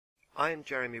I am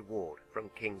Jeremy Ward from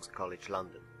King's College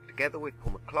London. Together with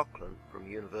Paul McLaughlin from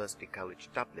University College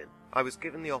Dublin, I was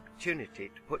given the opportunity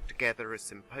to put together a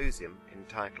symposium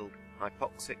entitled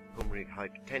Hypoxic Pulmonary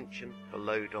Hypertension, the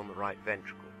Load on the Right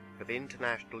Ventricle, for the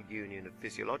International Union of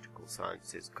Physiological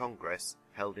Sciences Congress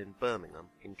held in Birmingham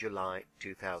in July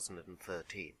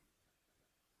 2013.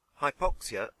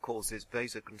 Hypoxia causes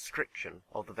vasoconstriction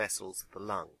of the vessels of the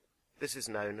lung. This is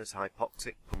known as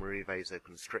hypoxic pulmonary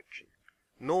vasoconstriction.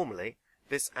 Normally,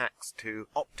 this acts to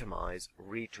optimize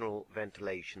regional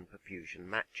ventilation perfusion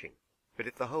matching. But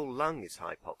if the whole lung is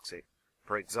hypoxic,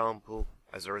 for example,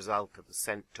 as a result of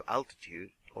ascent to altitude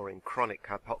or in chronic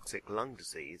hypoxic lung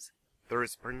disease, there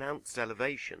is pronounced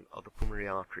elevation of the pulmonary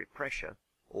artery pressure,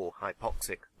 or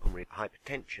hypoxic pulmonary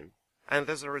hypertension, and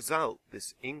as a result,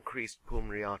 this increased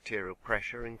pulmonary arterial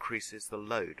pressure increases the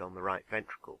load on the right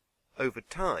ventricle. Over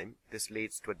time, this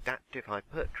leads to adaptive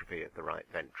hypertrophy of the right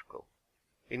ventricle.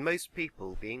 In most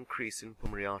people, the increase in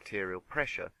pulmonary arterial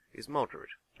pressure is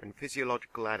moderate, and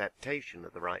physiological adaptation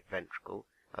of the right ventricle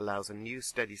allows a new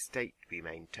steady state to be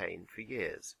maintained for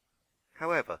years.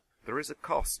 However, there is a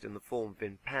cost in the form of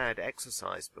impaired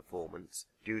exercise performance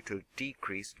due to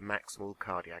decreased maximal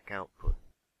cardiac output.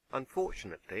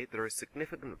 Unfortunately, there is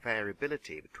significant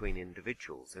variability between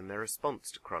individuals in their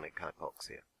response to chronic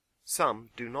hypoxia. Some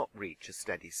do not reach a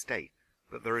steady state,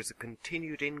 but there is a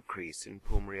continued increase in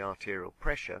pulmonary arterial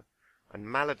pressure and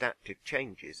maladaptive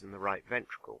changes in the right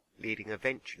ventricle, leading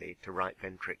eventually to right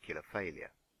ventricular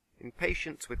failure. In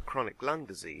patients with chronic lung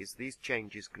disease, these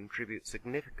changes contribute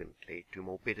significantly to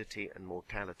morbidity and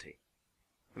mortality.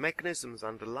 The mechanisms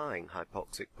underlying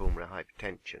hypoxic pulmonary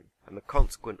hypertension and the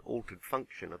consequent altered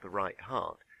function of the right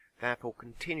heart therefore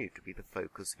continue to be the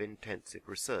focus of intensive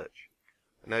research,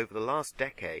 and over the last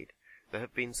decade there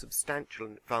have been substantial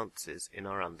advances in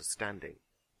our understanding.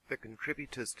 The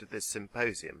contributors to this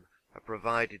symposium have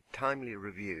provided timely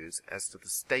reviews as to the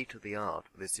state of the art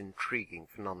of this intriguing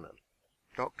phenomenon.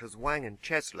 Drs. Wang and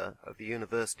Chesler of the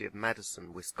University of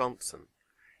Madison, Wisconsin,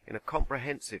 in a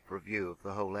comprehensive review of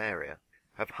the whole area,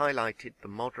 have highlighted the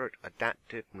moderate,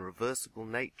 adaptive and reversible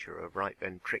nature of right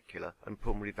ventricular and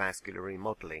pulmonary vascular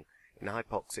remodeling in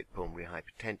hypoxic pulmonary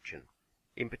hypertension.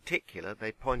 In particular,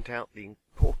 they point out the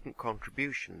important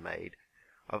contribution made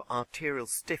of arterial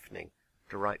stiffening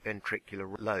to right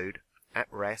ventricular load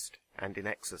at rest and in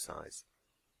exercise.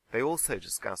 They also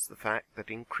discuss the fact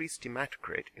that increased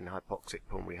hematocrit in hypoxic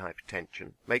pulmonary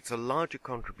hypertension makes a larger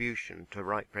contribution to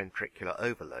right ventricular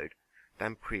overload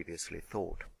than previously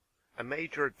thought. A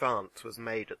major advance was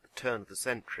made at the turn of the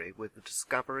century with the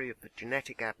discovery of the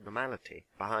genetic abnormality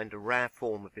behind a rare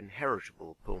form of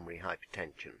inheritable pulmonary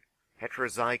hypertension,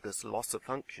 heterozygous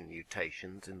loss-of-function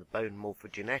mutations in the bone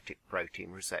morphogenetic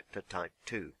protein receptor type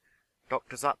 2.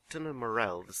 Drs. Upton and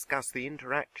Morell discuss the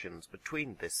interactions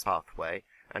between this pathway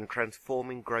and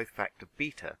transforming growth factor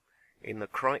beta in the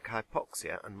chronic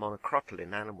hypoxia and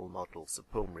monocrotaline animal models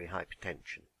of pulmonary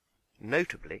hypertension.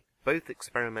 Notably, both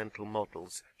experimental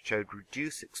models showed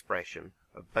reduced expression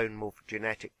of bone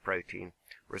morphogenetic protein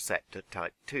receptor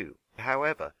type 2.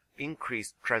 However,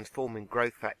 increased transforming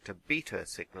growth factor beta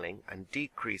signaling and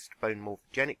decreased bone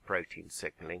morphogenic protein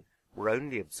signaling were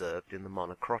only observed in the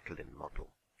monocrotaline model.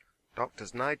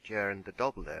 Drs. Niger and de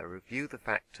Dobler review the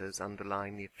factors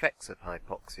underlying the effects of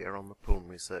hypoxia on the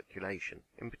pulmonary circulation,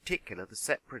 in particular the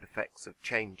separate effects of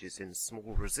changes in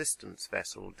small resistance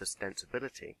vessel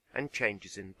distensibility and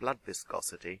changes in blood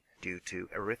viscosity due to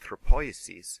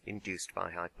erythropoiesis induced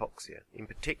by hypoxia. In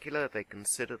particular, they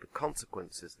consider the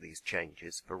consequences of these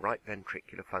changes for right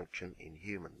ventricular function in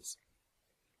humans.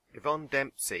 Yvonne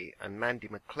Dempsey and Mandy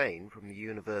McLean from the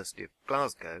University of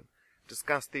Glasgow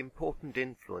discussed the important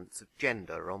influence of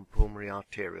gender on pulmonary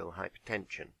arterial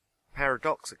hypertension.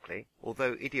 Paradoxically,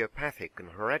 although idiopathic and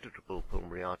hereditable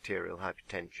pulmonary arterial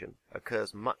hypertension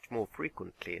occurs much more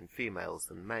frequently in females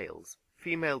than males,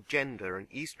 female gender and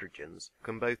estrogens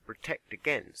can both protect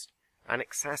against and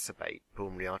exacerbate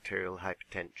pulmonary arterial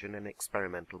hypertension in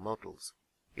experimental models.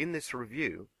 In this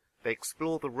review, they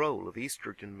explore the role of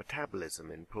estrogen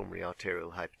metabolism in pulmonary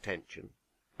arterial hypertension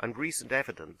and recent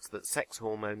evidence that sex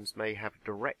hormones may have a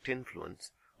direct influence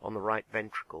on the right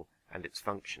ventricle and its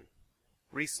function.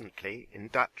 Recently,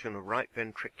 induction of right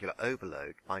ventricular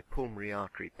overload by pulmonary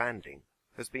artery banding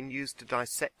has been used to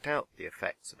dissect out the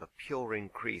effects of a pure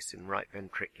increase in right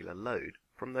ventricular load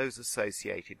from those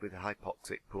associated with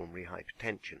hypoxic pulmonary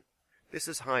hypertension. This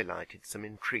has highlighted some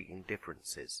intriguing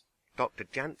differences. Dr.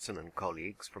 Janssen and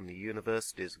colleagues from the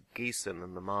universities of Gießen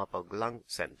and the Marburg Lung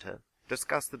Center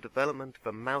discussed the development of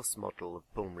a mouse model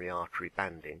of pulmonary artery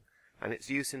banding and its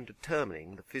use in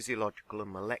determining the physiological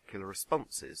and molecular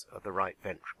responses of the right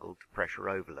ventricle to pressure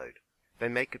overload. They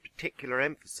make a particular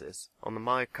emphasis on the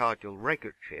myocardial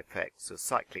regulatory effects of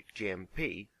cyclic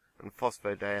GMP and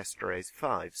phosphodiesterase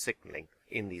 5 signaling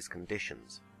in these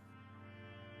conditions.